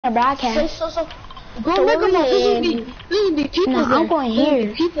a broadcast. Go Mega Mall. There's gonna be people there. I'm going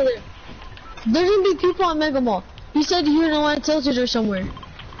here. There's gonna be people at Mega Mall. You said you're gonna want Tilted or somewhere.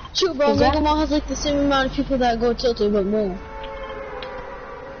 Shoot, bro. Mega Mall has like the same amount of people that go Tilted, but more.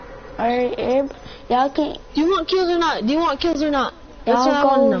 Alright, y'all can. Do you want kills or not? Y'all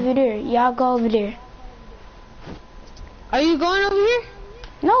go over there. Y'all go over there. Are you going over here?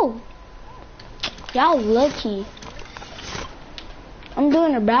 No. Y'all lucky. I'm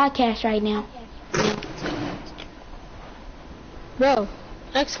doing a broadcast right now. Bro,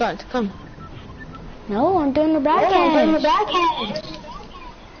 next card, come. No, I'm doing a broadcast.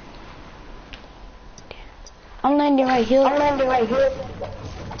 I'm landing right here.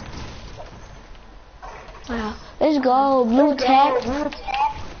 Wow. Let's go. Blue tap.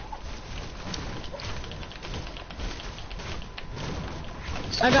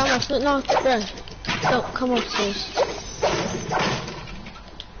 I got my foot knocked, bro. No, come upstairs.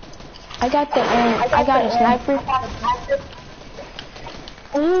 I got a sniper.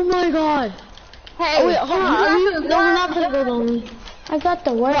 Oh my god. Hey, oh, wait, hold on. No, we're not gonna go on. I got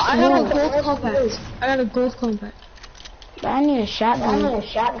the worst. I got a gold compact. But I need a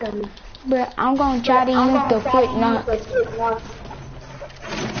shotgun. But I'm gonna try to use the quick knock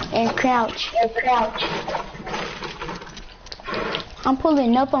and crouch. I'm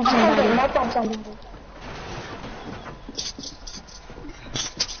pulling up on somebody.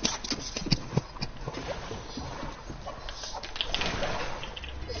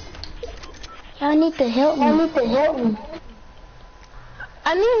 Y'all need to help me.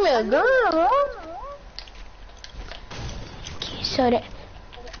 I need me a gun, bro. Okay, so that.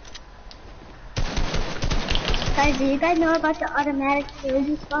 Guys, do you guys know about the automatic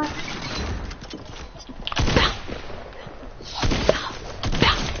security spot?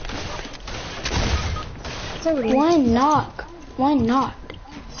 One knock.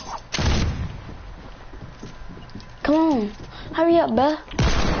 Come on. Hurry up, bruh.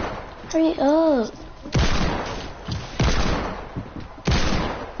 Hurry up.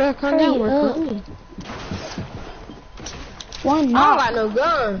 Bro, calm down, we're coming. One knock. I don't got no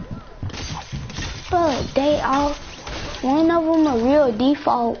gun. But they all, one of them a real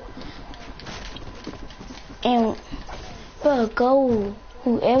default. And, bro, go.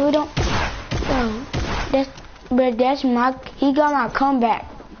 Whoever don't, that's my, he got my comeback.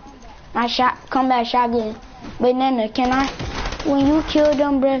 Comeback shotgun. But then, can I, when you kill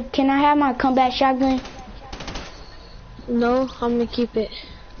them, bro, can I have my comeback shotgun? No, I'm gonna keep it.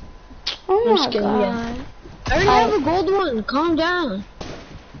 Oh my god. I already have a gold one, calm down.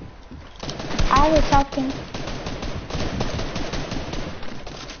 I was talking.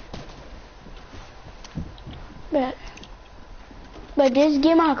 But just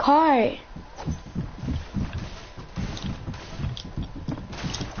get my card.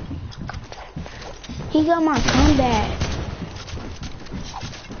 He got my comeback.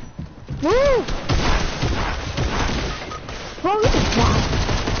 Woo!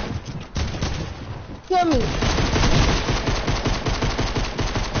 Kill me.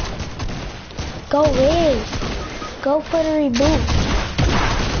 Go Wiz. Go for the reboot.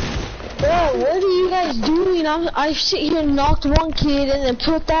 Bro, what are you guys doing? I sit here and knocked one kid and then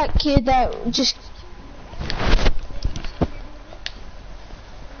put that kid that just...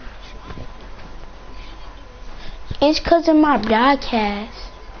 It's cause of my broadcast.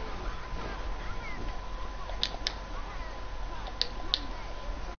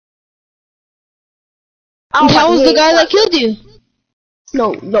 That was the guy that killed you.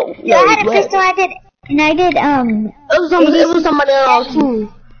 No. Yeah, I had a pistol. I did. It was somebody else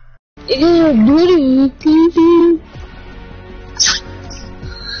too. It is beauty.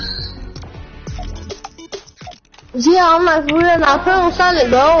 Yeah, I'm like, we're not from Sonic,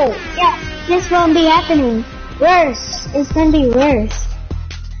 bro. Yeah, this won't be happening. Worse. It's gonna be worse.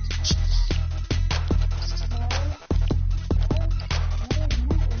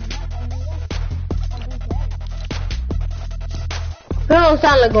 Colonel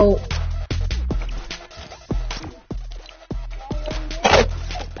Sonic, go.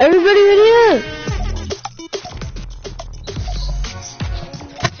 Everybody ready?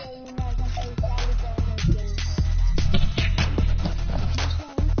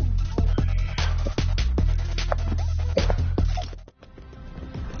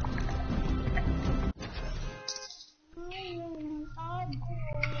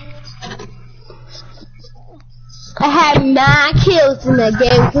 I had 9 kills in that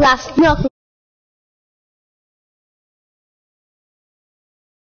game because I snuck.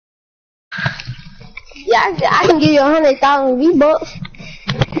 Yeah, I can give you 100,000 V-Bucks.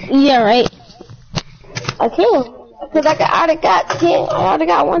 Yeah, right. I can. Cause I already got 10. I already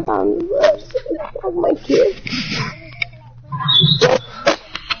got 1,000. Fuck my kid.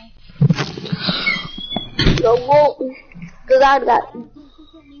 No, whoa. Cause I already got.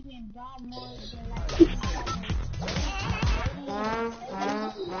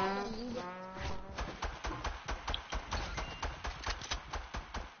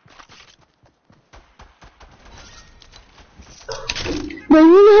 But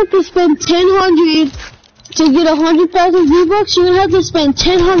you're gonna have to spend 1,000 to get 100,000 V-Bucks. You're gonna have to spend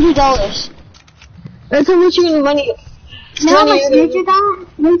 $1,000. That's how much you're gonna money. Know how much Ninja got?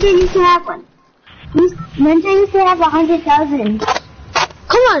 Ninja used to have one. Ninja used to have 100,000.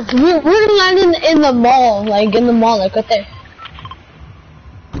 Come on, we're gonna land in the mall, like right there.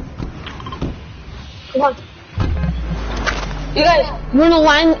 Come on. You guys, we're gonna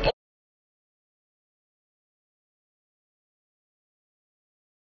land